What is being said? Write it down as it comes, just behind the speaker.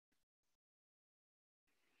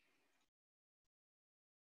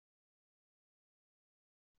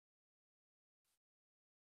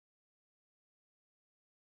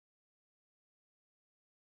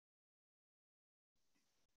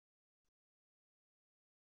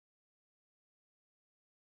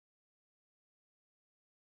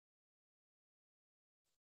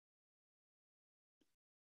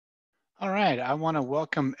All right, I want to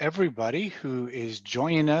welcome everybody who is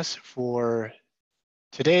joining us for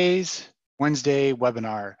today's Wednesday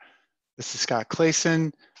webinar. This is Scott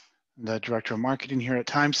Clayson, the Director of Marketing here at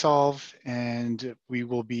TimeSolv, and we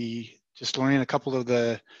will be just learning a couple of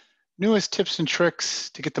the newest tips and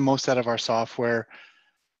tricks to get the most out of our software.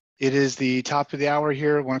 It is the top of the hour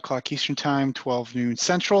here, 1 o'clock Eastern Time, 12 noon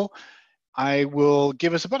Central. I will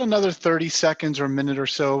give us about another 30 seconds or a minute or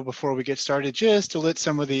so before we get started, just to let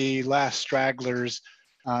some of the last stragglers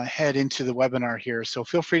head into the webinar here. So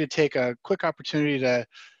feel free to take a quick opportunity to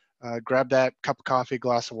grab that cup of coffee,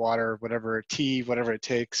 glass of water, whatever, tea, whatever it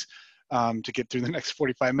takes to get through the next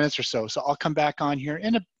 45 minutes or so. So I'll come back on here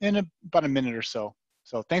in about a minute or so.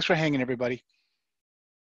 So thanks for hanging, everybody.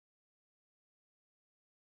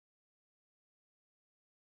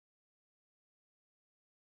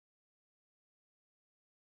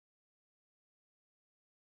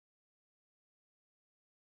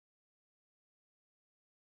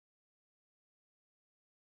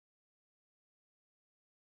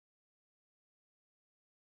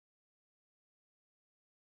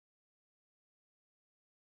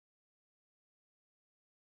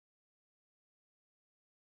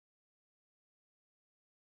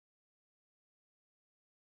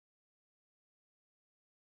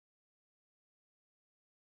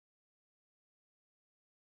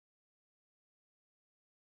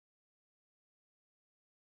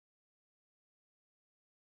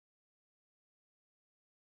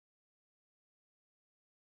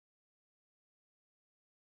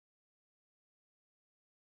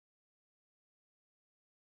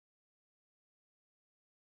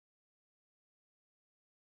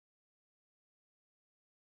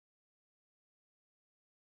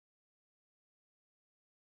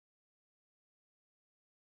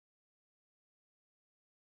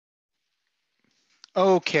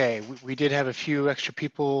 Okay, we did have a few extra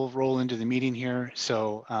people roll into the meeting here,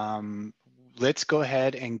 so let's go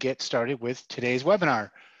ahead and get started with today's webinar.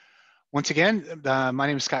 Once again, my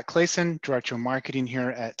name is Scott Clayson, Director of Marketing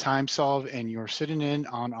here at TimeSolv, and you're sitting in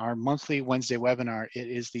on our monthly Wednesday webinar. It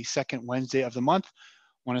is the second Wednesday of the month.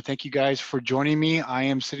 I want to thank you guys for joining me. I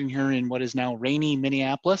am sitting here in what is now rainy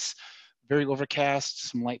Minneapolis, very overcast,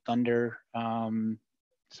 some light thunder.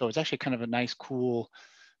 So it's actually kind of a nice, cool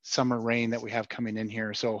summer rain that we have coming in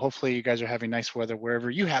here. So hopefully you guys are having nice weather wherever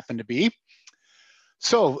you happen to be.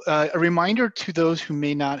 So a reminder to those who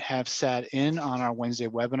may not have sat in on our Wednesday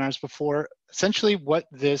webinars before, essentially what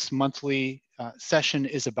this monthly session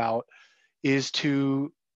is about is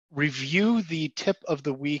to review the tip of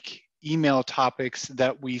the week email topics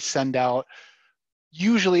that we send out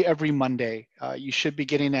usually every Monday. You should be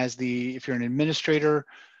getting, if you're an administrator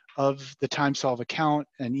of the TimeSolv account,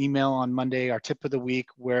 an email on Monday, our tip of the week,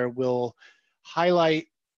 where we'll highlight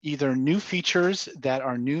either new features that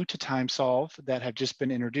are new to TimeSolv that have just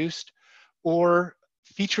been introduced, or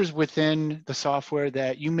features within the software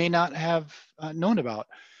that you may not have known about.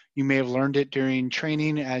 You may have learned it during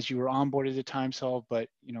training as you were onboarded to TimeSolv, but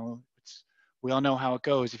we all know how it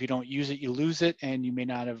goes. If you don't use it, you lose it, and you may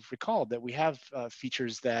not have recalled that we have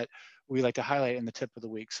features that we like to highlight in the tip of the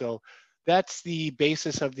week. So that's the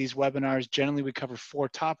basis of these webinars. Generally, we cover 4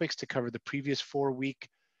 topics to cover the previous 4-week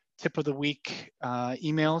tip of the week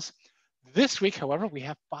emails. This week, however, we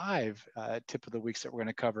have 5 tip of the weeks that we're going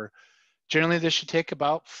to cover. Generally, this should take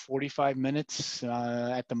about 45 minutes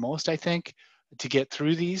at the most, I think, to get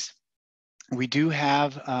through these. We do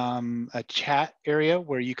have a chat area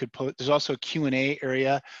where you could post. There's also a Q&A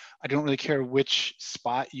area. I don't really care which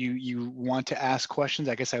spot you want to ask questions.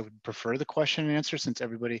 I guess I would prefer the question and answer since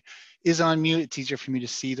everybody is on mute. It's easier for me to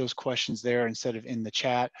see those questions there instead of in the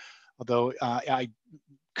chat. Although I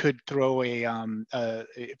could throw a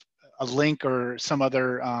link or some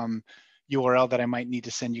other URL that I might need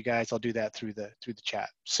to send you guys. I'll do that through the chat.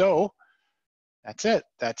 So that's it.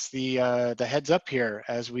 That's the heads up here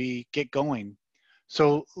as we get going.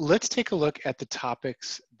 So let's take a look at the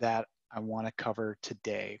topics that I want to cover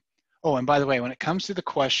today. Oh, and by the way, when it comes to the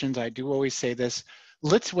questions, I do always say this,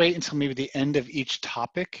 let's wait until maybe the end of each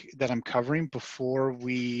topic that I'm covering before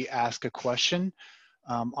we ask a question.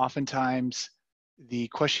 Oftentimes, the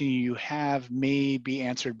question you have may be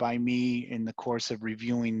answered by me in the course of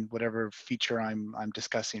reviewing whatever feature I'm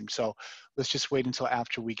discussing. So let's just wait until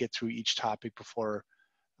after we get through each topic before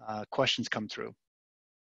questions come through.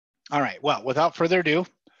 All right, well, without further ado,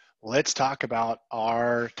 let's talk about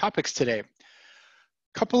our topics today.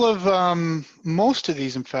 Couple of, most of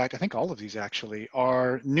these, in fact, I think all of these actually,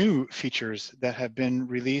 are new features that have been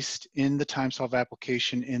released in the TimeSolv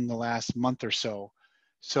application in the last month or so.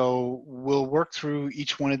 So we'll work through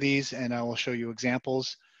each one of these and I will show you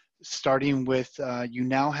examples. starting with you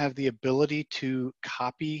now have the ability to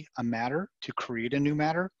copy a matter, to create a new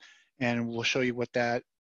matter, and we'll show you what that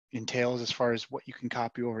entails as far as what you can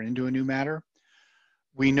copy over into a new matter.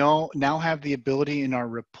 We now have the ability in our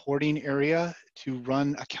reporting area to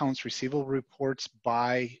run accounts receivable reports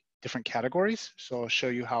by different categories. So I'll show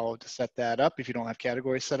you how to set that up if you don't have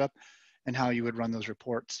categories set up and how you would run those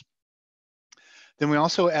reports. Then we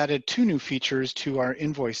also added 2 new features to our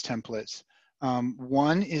invoice templates.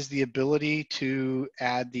 One is the ability to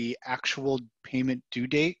add the actual payment due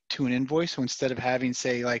date to an invoice. So instead of having,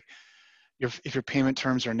 say, like, if your payment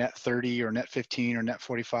terms are net 30 or net 15 or net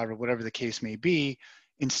 45 or whatever the case may be,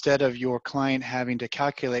 instead of your client having to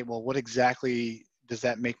calculate, well, what exactly does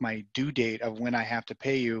that make my due date of when I have to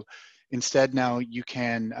pay you? Instead, now you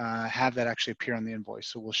can have that actually appear on the invoice.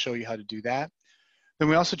 So we'll show you how to do that. Then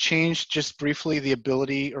we also changed just briefly the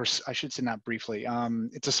ability, or I should say not briefly,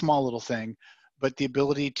 it's a small little thing, but the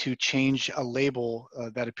ability to change a label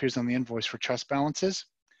that appears on the invoice for trust balances.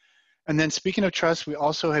 And then speaking of trust, we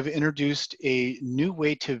also have introduced a new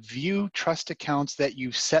way to view trust accounts that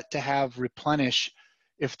you set to have replenish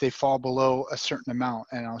if they fall below a certain amount.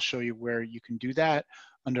 And I'll show you where you can do that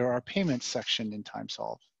under our payments section in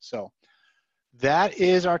TimeSolv. So that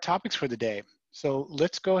is our topics for the day. So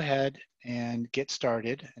let's go ahead and get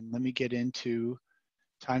started. And let me get into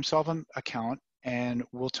TimeSolv account, and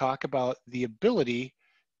we'll talk about the ability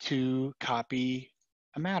to copy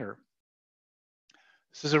a matter.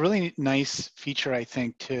 This is a really nice feature, I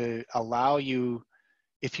think, to allow you,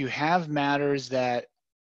 if you have matters that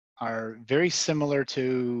are very similar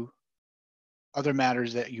to other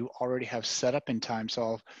matters that you already have set up in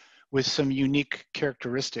TimeSolv with some unique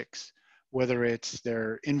characteristics, whether it's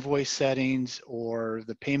their invoice settings or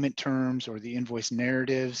the payment terms or the invoice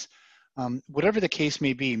narratives, whatever the case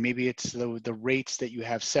may be. Maybe it's the rates that you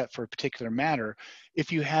have set for a particular matter.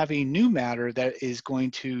 If you have a new matter that is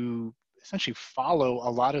going to essentially follow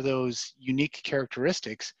a lot of those unique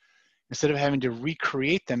characteristics, instead of having to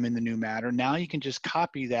recreate them in the new matter, now you can just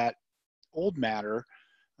copy that old matter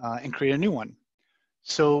and create a new one.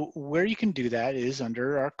 So where you can do that is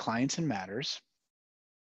under our clients and matters.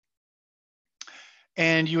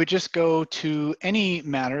 And you would just go to any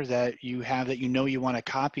matter that you have that you know you want to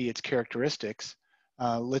copy its characteristics.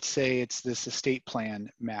 Let's say it's this estate plan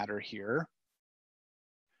matter here.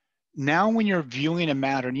 Now when you're viewing a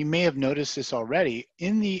matter, and you may have noticed this already,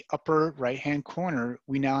 in the upper right-hand corner,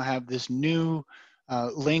 we now have this new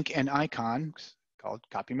link and icon called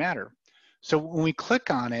Copy Matter. So when we click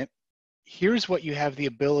on it, here's what you have the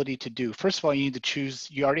ability to do. First of all, you need to choose,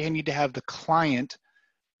 you already need to have the client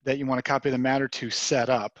that you want to copy the matter to set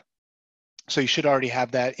up. So you should already have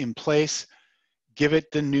that in place. Give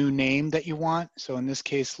it the new name that you want. So in this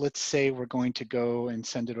case, let's say we're going to go and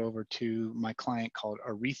send it over to my client called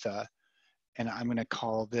Aretha, and I'm going to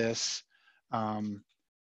call this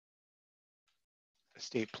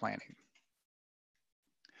estate planning.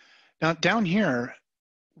 Now down here,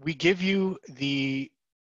 we give you the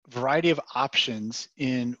variety of options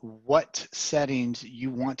in what settings you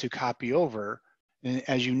want to copy over. And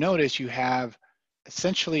as you notice, you have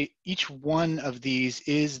essentially each one of these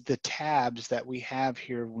is the tabs that we have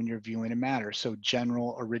here when you're viewing a matter. So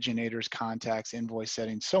general, originators, contacts, invoice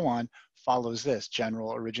settings, so on, follows this: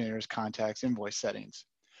 general, originators, contacts, invoice settings.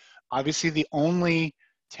 Obviously, the only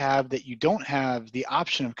tab that you don't have the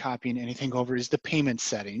option of copying anything over is the payment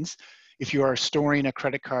settings. If you are storing a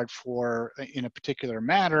credit card for in a particular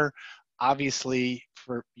matter, obviously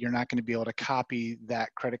you're not going to be able to copy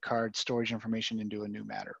that credit card storage information into a new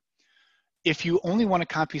matter. If you only want to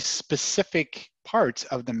copy specific parts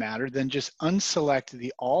of the matter, then just unselect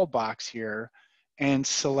the all box here and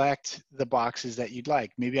select the boxes that you'd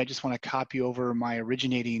like. Maybe I just want to copy over my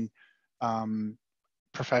originating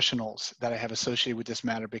professionals that I have associated with this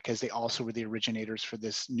matter because they also were the originators for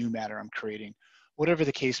this new matter I'm creating, whatever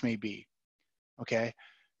the case may be. Okay,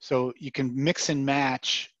 so you can mix and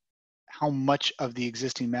match how much of the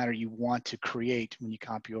existing matter you want to create when you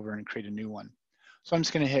copy over and create a new one. So I'm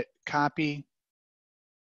just going to hit copy.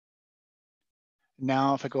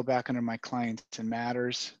 Now if I go back under my clients and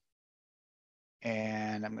matters,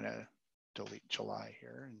 and I'm going to delete July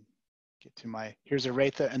here and get to my, here's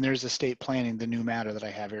Aretha, and there's estate planning, the new matter that I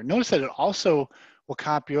have here. Notice that it also will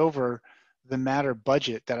copy over the matter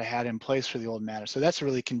budget that I had in place for the old matter. So that's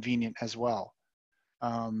really convenient as well.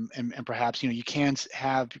 And perhaps, you can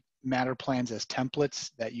have matter plans as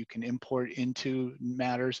templates that you can import into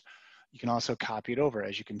matters. You can also copy it over,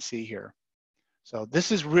 as you can see here. So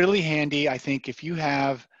this is really handy, I think, if you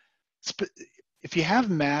have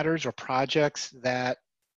matters or projects that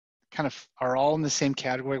kind of are all in the same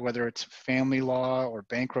category, whether it's family law or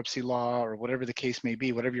bankruptcy law or whatever the case may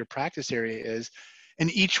be, whatever your practice area is. And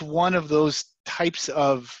each one of those types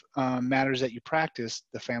of matters that you practice,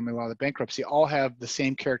 the family law, the bankruptcy, all have the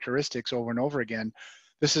same characteristics over and over again.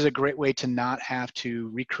 This is a great way to not have to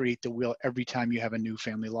recreate the wheel every time you have a new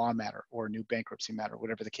family law matter or a new bankruptcy matter,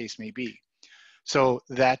 whatever the case may be. So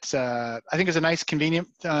that I think is a nice, convenient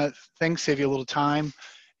thing, save you a little time.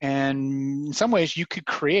 And in some ways you could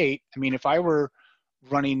create, I mean, if I were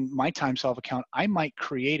running my TimeSolv account, I might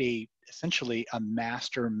create essentially a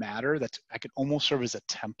master matter that I could almost serve as a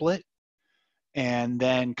template, and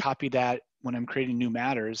then copy that when I'm creating new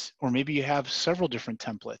matters. Or maybe you have several different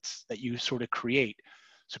templates that you sort of create.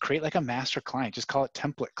 So create like a master client, just call it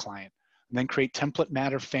template client, and then create template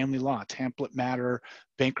matter family law, template matter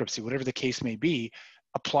bankruptcy, whatever the case may be.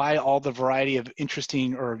 Apply all the variety of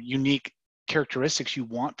interesting or unique characteristics you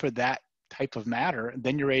want for that type of matter, and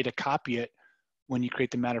then you're ready to copy it when you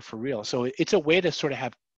create the matter for real. So it's a way to sort of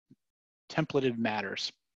have templated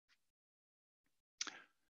matters.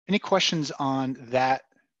 Any questions on that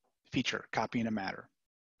feature, copying a matter,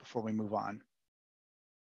 before we move on?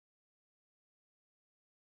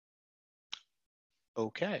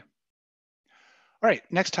 Okay. All right,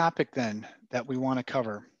 next topic then that we want to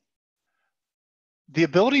cover. The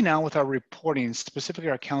ability now with our reporting, specifically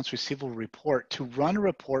our accounts receivable report, to run a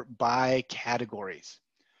report by categories.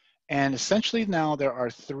 And essentially now there are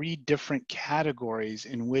 3 different categories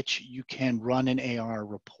in which you can run an AR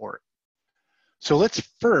report. So let's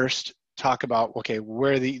first talk about, okay,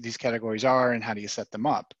 where these categories are and how do you set them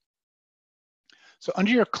up. So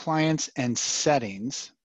under your clients and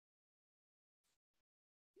settings,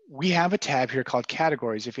 we have a tab here called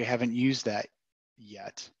categories if you haven't used that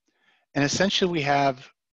yet. And essentially we have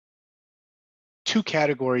 2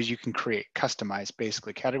 categories you can create, customize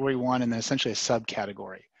basically, category 1 and then essentially a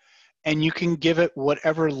subcategory. And you can give it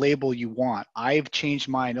whatever label you want. I've changed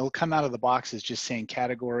mine. It'll come out of the box as just saying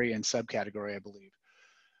category and subcategory, I believe.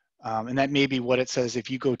 And that may be what it says if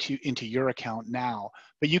you go into your account now.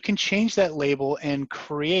 But you can change that label and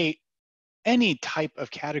create any type of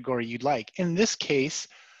category you'd like. In this case,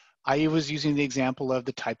 I was using the example of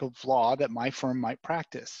the type of law that my firm might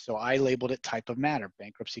practice. So I labeled it type of matter,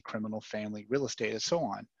 bankruptcy, criminal, family, real estate, and so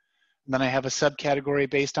on. And then I have a subcategory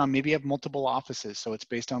based on, maybe you have multiple offices, so it's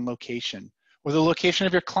based on location, or the location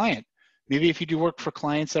of your client. Maybe if you do work for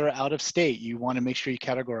clients that are out of state, you want to make sure you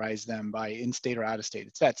categorize them by in-state or out-of-state.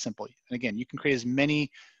 It's that simple. And again, you can create as many,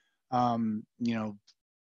 you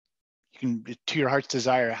can, to your heart's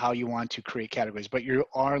desire, how you want to create categories, but you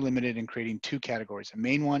are limited in creating 2 categories, a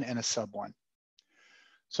main one and a sub one.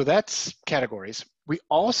 So that's categories. We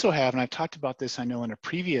also have, and I've talked about this, I know in a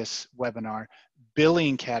previous webinar,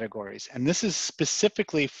 billing categories. And this is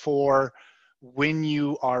specifically for when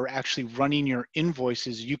you are actually running your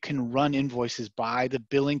invoices. You can run invoices by the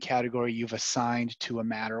billing category you've assigned to a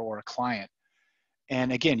matter or a client.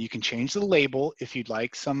 And again, you can change the label if you'd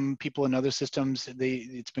like. Some people in other systems,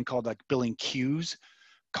 it's been called like billing queues.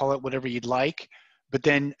 Call it whatever you'd like. But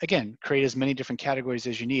then again, create as many different categories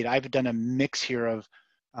as you need. I've done a mix here of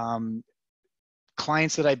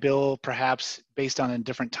clients that I bill perhaps based on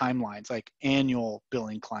different timelines, like annual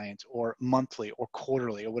billing clients or monthly or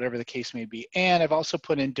quarterly or whatever the case may be. And I've also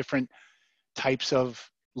put in different types of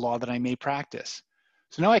law that I may practice.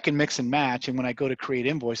 So now I can mix and match. And when I go to create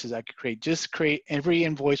invoices, I could create every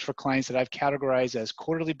invoice for clients that I've categorized as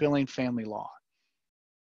quarterly billing, family law.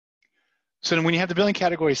 So then when you have the billing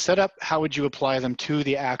categories set up, how would you apply them to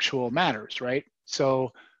the actual matters, right?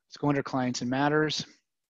 So let's go under clients and matters.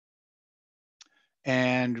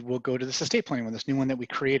 And we'll go to this estate planning one, this new one that we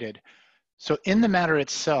created. So in the matter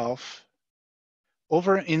itself,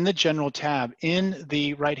 over in the general tab, in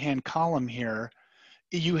the right-hand column here,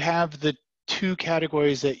 you have the 2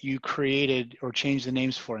 categories that you created or changed the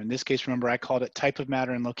names for. In this case, remember, I called it type of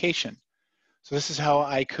matter and location. So this is how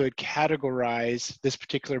I could categorize this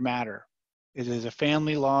particular matter. It is a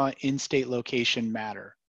family law in-state location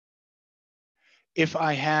matter. If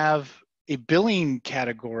I have a billing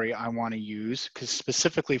category I want to use, because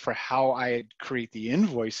specifically for how I create the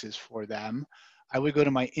invoices for them, I would go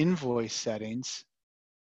to my invoice settings.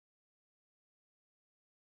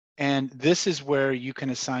 And this is where you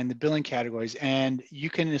can assign the billing categories, and you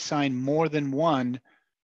can assign more than one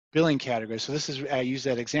billing category. So this is, I use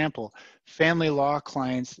that example, family law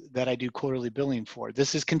clients that I do quarterly billing for.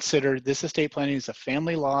 This is considered, this estate planning is a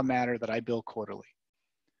family law matter that I bill quarterly.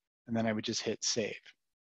 And then I would just hit save.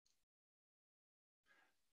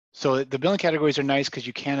 So the billing categories are nice because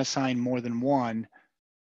you can assign more than one.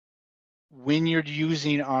 When you're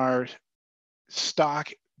using our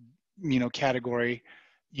stock, category,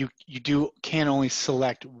 you can only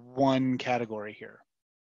select one category here.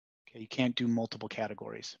 Okay, you can't do multiple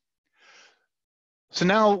categories. So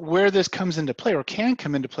now where this comes into play, or can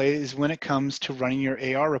come into play, is when it comes to running your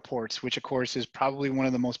AR reports, which of course is probably one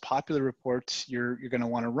of the most popular reports you're going to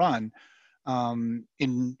want to run,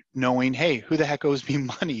 in knowing, hey, who the heck owes me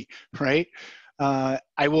money, right?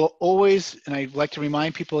 I will always, and I'd like to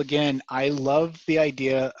remind people again, I love the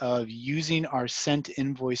idea of using our sent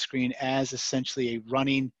invoice screen as essentially a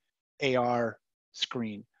running AR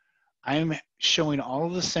screen. I'm showing all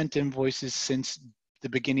of the sent invoices since the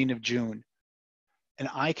beginning of June, and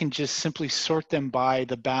I can just simply sort them by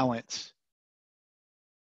the balance.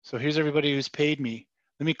 So here's everybody who's paid me.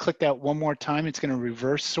 Let me click that one more time. It's going to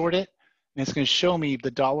reverse sort it, and it's going to show me the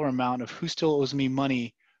dollar amount of who still owes me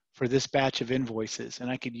money for this batch of invoices. And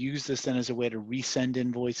I could use this then as a way to resend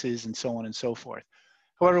invoices and so on and so forth.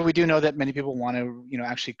 However, we do know that many people want to,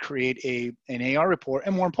 actually create an AR report,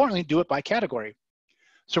 and more importantly, do it by category.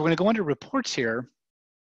 So we're going to go into reports here.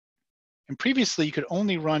 And previously, you could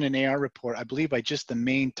only run an AR report, I believe, by just the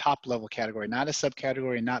main top level category, not a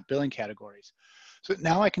subcategory and not billing categories. So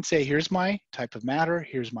now I can say, here's my type of matter,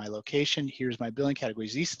 here's my location, here's my billing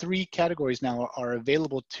categories. These three categories now are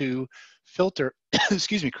available to filter,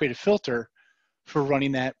 excuse me, create a filter for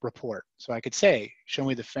running that report. So I could say, show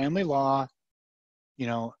me the family law,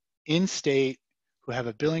 in state, who have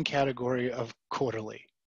a billing category of quarterly.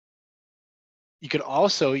 You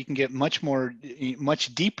can get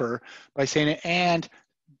much deeper by saying, and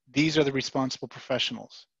these are the responsible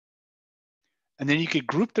professionals. And then you could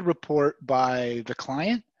group the report by the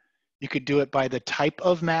client. You could do it by the type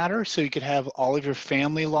of matter. So you could have all of your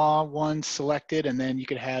family law ones selected, and then you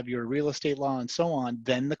could have your real estate law and so on,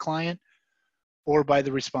 then the client, or by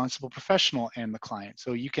the responsible professional and the client.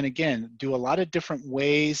 So you can, again, do a lot of different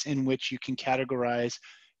ways in which you can categorize.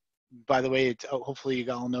 By the way, hopefully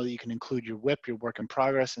you all know that you can include your WIP, your work in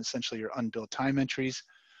progress, and essentially your unbilled time entries.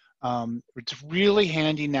 It's really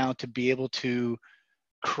handy now to be able to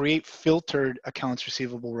create filtered accounts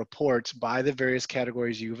receivable reports by the various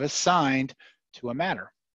categories you've assigned to a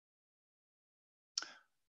matter.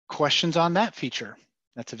 Questions on that feature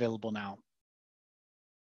that's available now?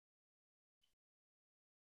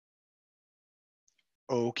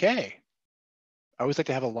 Okay. I always like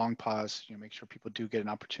to have a long pause, make sure people do get an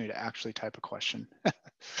opportunity to actually type a question.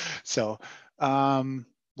 So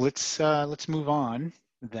let's move on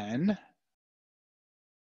then.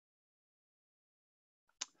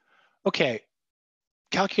 Okay,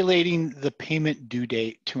 calculating the payment due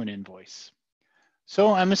date to an invoice.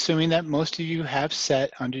 So I'm assuming that most of you have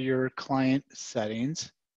set under your client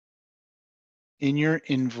settings, in your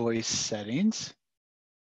invoice settings,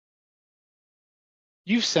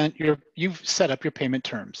 you've set up your payment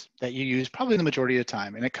terms that you use probably the majority of the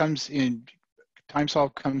time. And it comes in,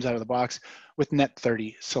 TimeSolv comes out of the box with net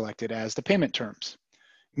 30 selected as the payment terms.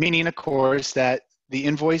 Meaning, of course, that the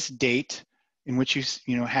invoice date in which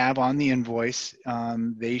you have on the invoice,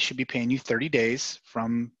 they should be paying you 30 days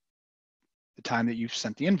from the time that you've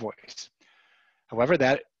sent the invoice. However,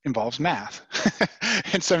 that involves math.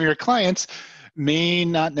 And some of your clients may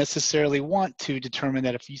not necessarily want to determine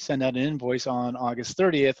that if you send out an invoice on August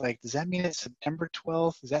 30th, like, does that mean it's September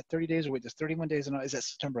 12th? Is that 30 days? Or wait, there's 31 days? And is that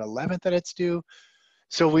September 11th that it's due?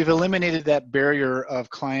 So we've eliminated that barrier of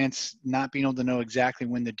clients not being able to know exactly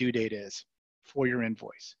when the due date is for your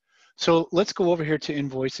invoice. So let's go over here to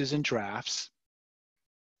invoices and drafts.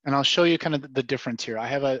 And I'll show you kind of the difference here. I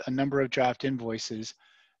have a number of draft invoices,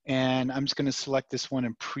 and I'm just going to select this one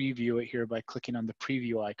and preview it here by clicking on the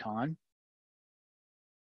preview icon.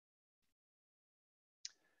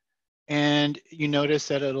 And you notice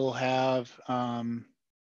that it'll have, oh,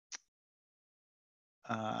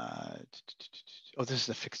 this is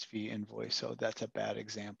a fixed fee invoice, so that's a bad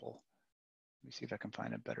example. Let me see if I can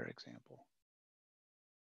find a better example.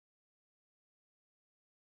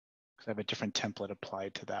 Because I have a different template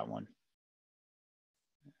applied to that one.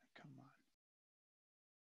 Come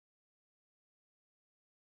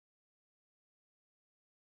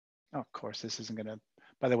on. Oh, of course, this isn't gonna,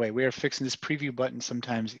 by the way, we are fixing this preview button.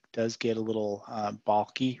 Sometimes it does get a little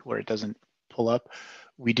bulky where it doesn't pull up.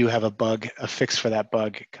 We do have a fix for that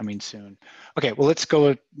bug coming soon. Okay, well, let's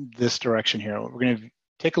go this direction here. We're gonna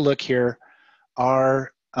take a look here.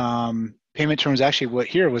 Our payment terms, actually what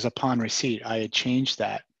here was upon receipt. I had changed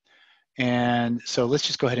that. And so let's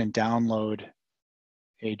just go ahead and download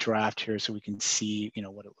a draft here so we can see,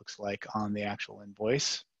 what it looks like on the actual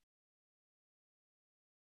invoice.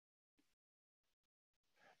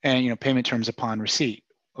 And, payment terms upon receipt.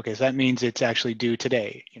 Okay, so that means it's actually due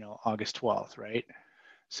today, August 12th, right?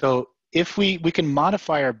 So if we can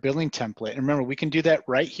modify our billing template, and remember, we can do that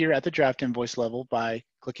right here at the draft invoice level by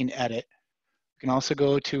clicking edit. We can also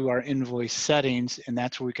go to our invoice settings, and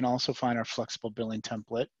that's where we can also find our flexible billing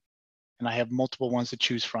template. And I have multiple ones to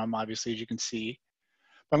choose from, obviously, as you can see.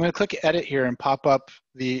 But I'm going to click edit here and pop up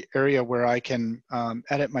the area where I can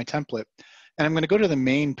edit my template. And I'm going to go to the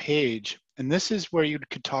main page. And this is where you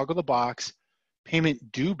could toggle the box,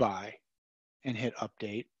 payment due by, and hit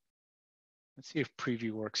update. Let's see if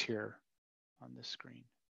preview works here on this screen.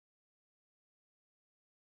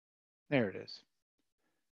 There it is.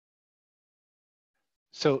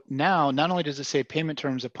 So now, not only does it say payment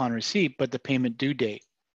terms upon receipt, but the payment due date.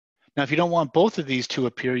 Now, if you don't want both of these to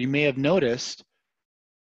appear, you may have noticed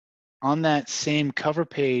on that same cover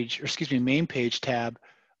page, or excuse me, main page tab,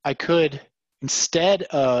 I could, instead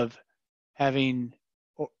of having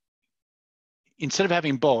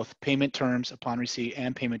both payment terms upon receipt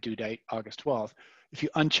and payment due date August 12th, if you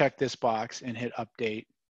uncheck this box and hit update,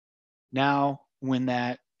 now when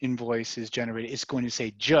that invoice is generated, it's going to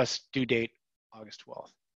say just due date August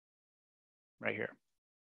 12th, right here.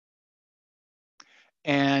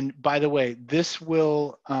 And by the way, this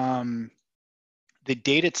will, the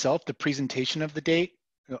date itself, the presentation of the date,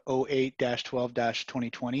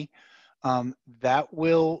 08-12-2020, that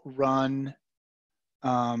will run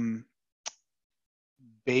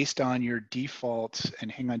based on your defaults.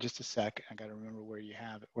 And hang on just a sec, I gotta remember where you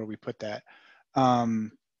have it, where we put that.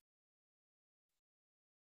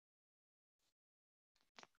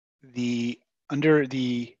 Under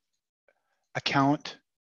the account,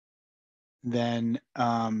 then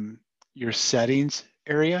your settings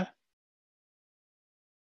area,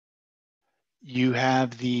 you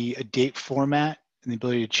have the date format and the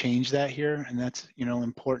ability to change that here, and that's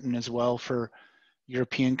important as well for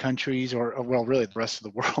European countries, or well, really the rest of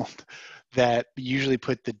the world, that usually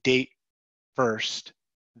put the date first,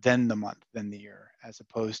 then the month, then the year, as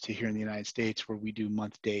opposed to here in the United States where we do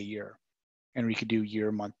month, day, year, and we could do year,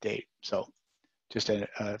 month, date. So just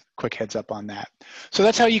a quick heads up on that. So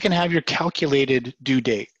that's how you can have your calculated due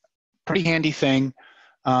date. Pretty handy thing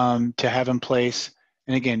to have in place.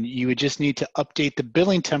 And again, you would just need to update the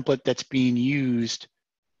billing template that's being used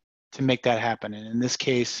to make that happen. And in this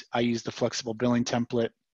case, I use the flexible billing template.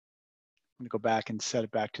 I'm gonna go back and set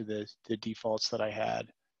it back to the defaults that I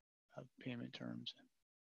had of payment terms.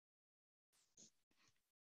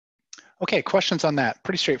 Okay, questions on that?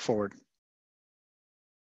 Pretty straightforward.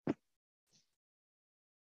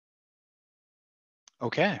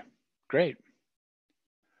 Okay, great.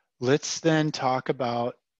 Let's then talk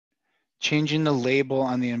about changing the label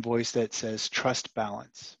on the invoice that says trust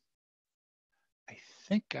balance. I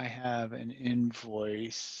think I have an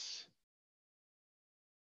invoice.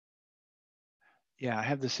 Yeah, I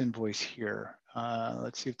have this invoice here.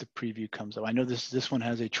 Let's see if the preview comes up. I know this one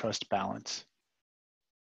has a trust balance.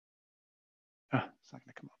 Oh, it's not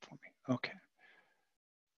gonna come up for me. Okay.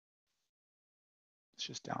 Let's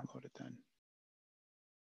just download it then.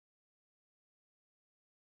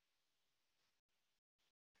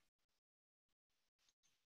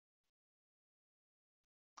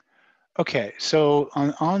 Okay, so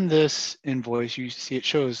on this invoice, you see it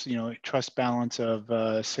shows, a trust balance of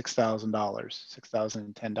 $6,000,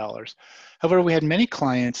 $6,010. However, we had many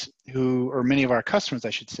clients who, or many of our customers, I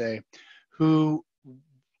should say, who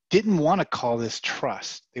didn't want to call this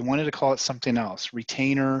trust. They wanted to call it something else,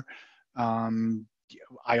 retainer,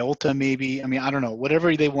 IOLTA maybe. I mean, I don't know,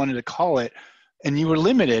 whatever they wanted to call it. And you were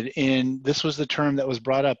limited in, this was the term that was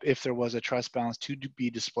brought up if there was a trust balance to be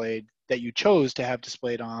displayed that you chose to have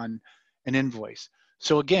displayed on an invoice.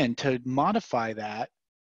 So again, to modify that,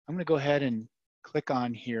 I'm gonna go ahead and click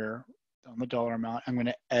on here on the dollar amount. I'm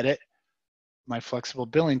gonna edit my flexible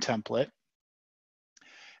billing template.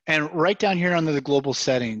 And right down here under the global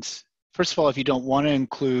settings, first of all, if you don't wanna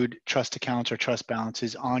include trust accounts or trust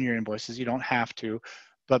balances on your invoices, you don't have to,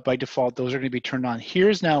 but by default, those are gonna be turned on.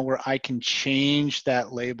 Here's now where I can change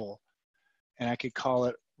that label, and I could call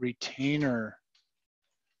it retainer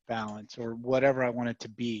balance or whatever I want it to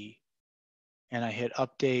be. And I hit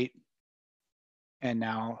update, and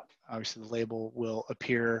now obviously the label will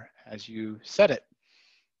appear as you set it.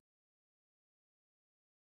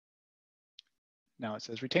 Now it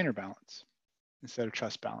says retainer balance instead of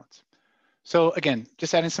trust balance. So again,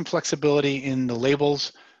 just adding some flexibility in the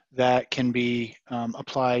labels that can be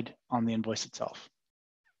applied on the invoice itself.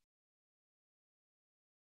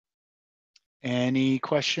 Any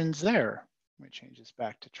questions there? Let me change this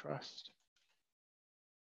back to trust.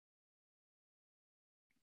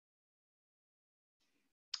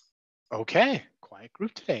 Okay, quiet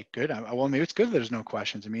group today. Good. Well, maybe it's good there's no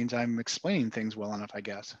questions. It means I'm explaining things well enough, I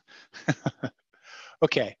guess.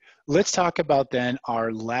 Okay, Let's talk about then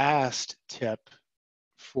our last tip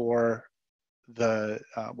for the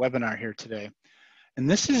webinar here today. And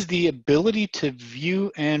this is the ability to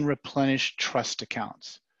view and replenish trust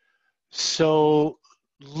accounts. So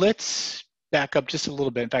let's back up just a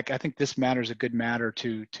little bit. In fact, I think this matter is a good matter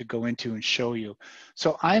to go into and show you.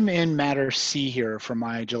 So I'm in matter C here for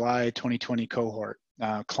my July 2020 cohort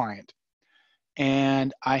client.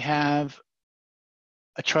 And I have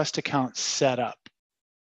a trust account set up.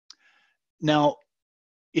 Now,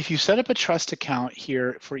 if you set up a trust account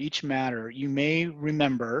here for each matter, you may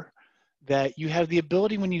remember that you have the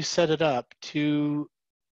ability when you set it up to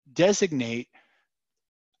designate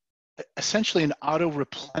essentially an auto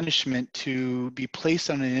replenishment to be placed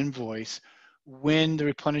on an invoice when the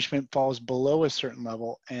replenishment falls below a certain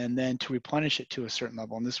level, and then to replenish it to a certain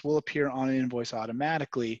level. And this will appear on an invoice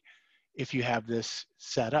automatically if you have this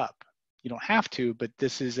set up. You don't have to, but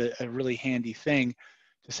this is a really handy thing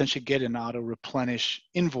to essentially get an auto replenish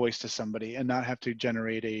invoice to somebody and not have to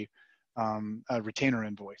generate a retainer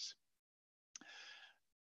invoice.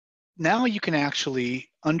 Now you can actually,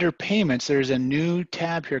 under payments, there's a new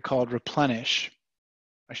tab here called replenish.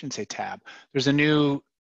 I shouldn't say tab. There's a new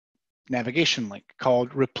navigation link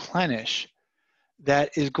called replenish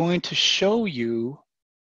that is going to show you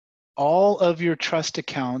all of your trust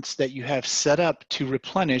accounts that you have set up to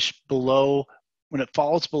replenish below, when it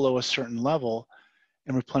falls below a certain level,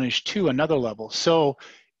 and replenish to another level. So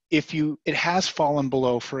if it has fallen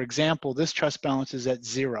below, for example, this trust balance is at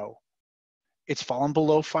 0. It's fallen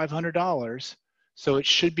below $500, so it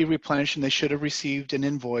should be replenished, and they should have received an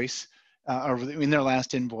invoice, or in their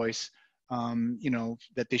last invoice,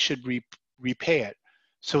 that they should repay it.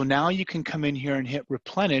 So now you can come in here and hit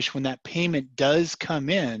replenish when that payment does come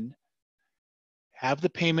in, have the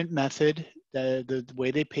payment method, the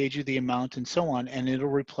way they paid you, the amount, and so on, and it'll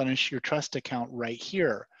replenish your trust account right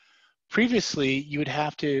here. Previously, you would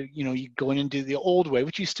have to, you go in and do the old way,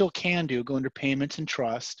 which you still can do, go under payments and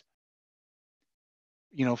trust,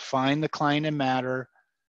 find the client and matter,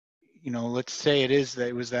 let's say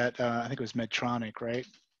it was that, I think it was Medtronic, right?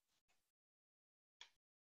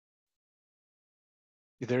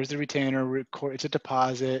 There's the retainer, record, it's a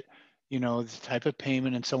deposit, the type of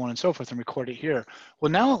payment and so on and so forth, and record it here.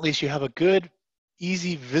 Well, now at least you have a good,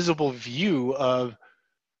 easy, visible view of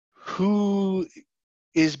who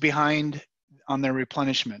is behind on their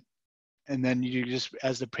replenishment. And then you just,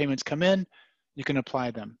 as the payments come in, you can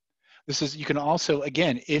apply them. You can also,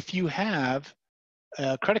 again, if you have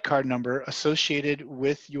a credit card number associated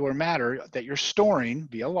with your matter that you're storing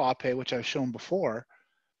via LawPay, which I've shown before,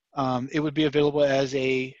 it would be available as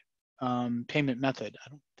a payment method. I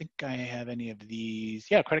don't think I have any of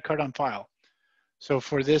these. Yeah, credit card on file. So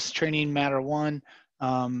for this training matter 1,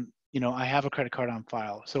 I have a credit card on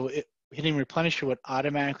file. So hitting replenish would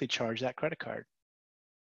automatically charge that credit card.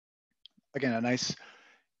 Again, a nice,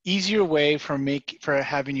 easier way for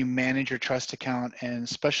having you manage your trust account, and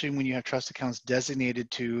especially when you have trust accounts designated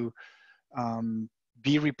to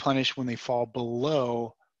be replenished when they fall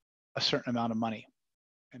below a certain amount of money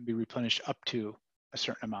and be replenished up to a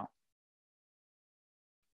certain amount.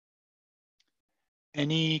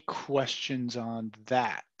 Any questions on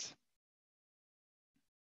that?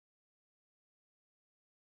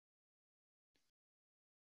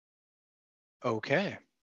 Okay.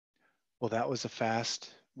 Well, that was a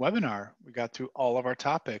fast webinar. We got through all of our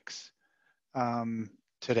topics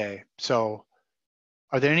today. So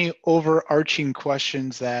are there any overarching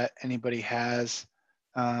questions that anybody has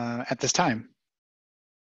at this time?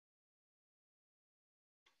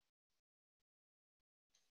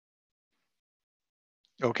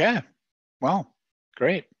 Okay. Well,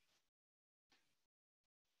 great.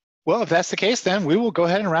 Well, if that's the case, then we will go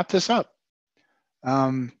ahead and wrap this up.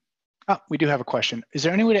 We do have a question. Is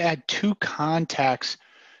there any way to add 2 contacts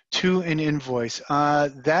to an invoice?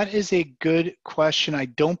 That is a good question. I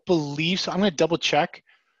don't believe so. I'm going to double check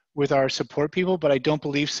with our support people, but I don't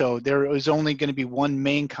believe so. There is only going to be one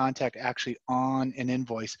main contact actually on an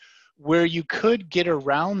invoice. Where you could get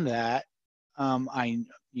around that,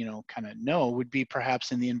 would be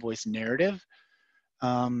perhaps in the invoice narrative.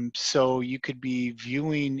 So you could be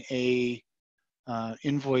viewing a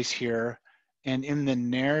invoice here, and in the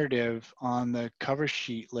narrative on the cover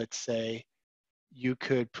sheet, let's say, you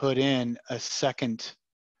could put in a second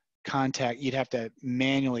contact. You'd have to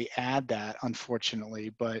manually add that,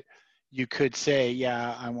 unfortunately, but you could say,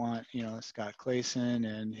 yeah, I want, Scott Clayson,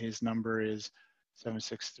 and his number is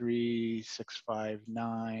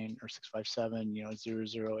 763-659 or 657,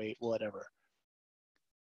 008, whatever.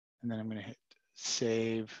 And then I'm going to hit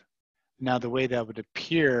save. Now the way that would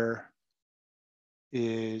appear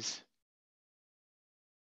is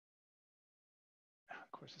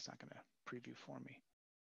Of course, it's not going to preview for me.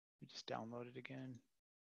 Let me just download it again.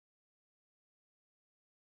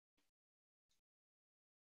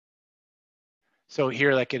 So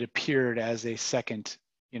here, like it appeared as a second,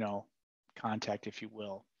 contact, if you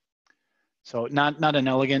will. So not an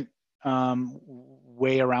elegant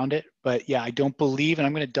way around it, but yeah, I don't believe, and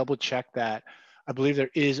I'm going to double check that. I believe there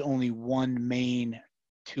is only one main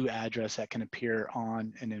to address that can appear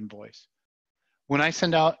on an invoice. When I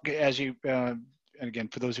send out, as you, and again,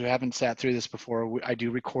 for those who haven't sat through this before, I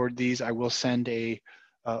do record these. I will send a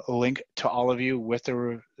link to all of you with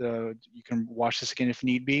you can watch this again if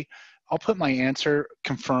need be. I'll put my answer,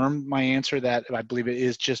 confirm my answer that I believe it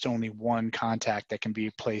is just only one contact that can be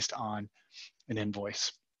placed on an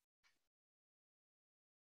invoice.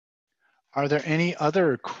 Are there any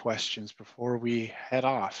other questions before we head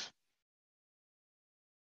off?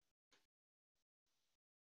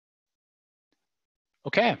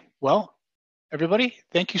 Okay, well, everybody,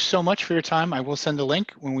 thank you so much for your time. I will send a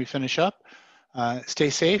link when we finish up. Stay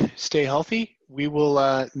safe, stay healthy. We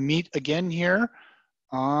will meet again here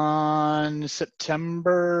on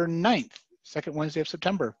September 9th, second Wednesday of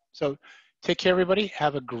September. So take care, everybody.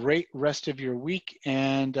 Have a great rest of your week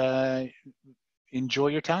and enjoy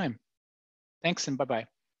your time. Thanks and bye-bye.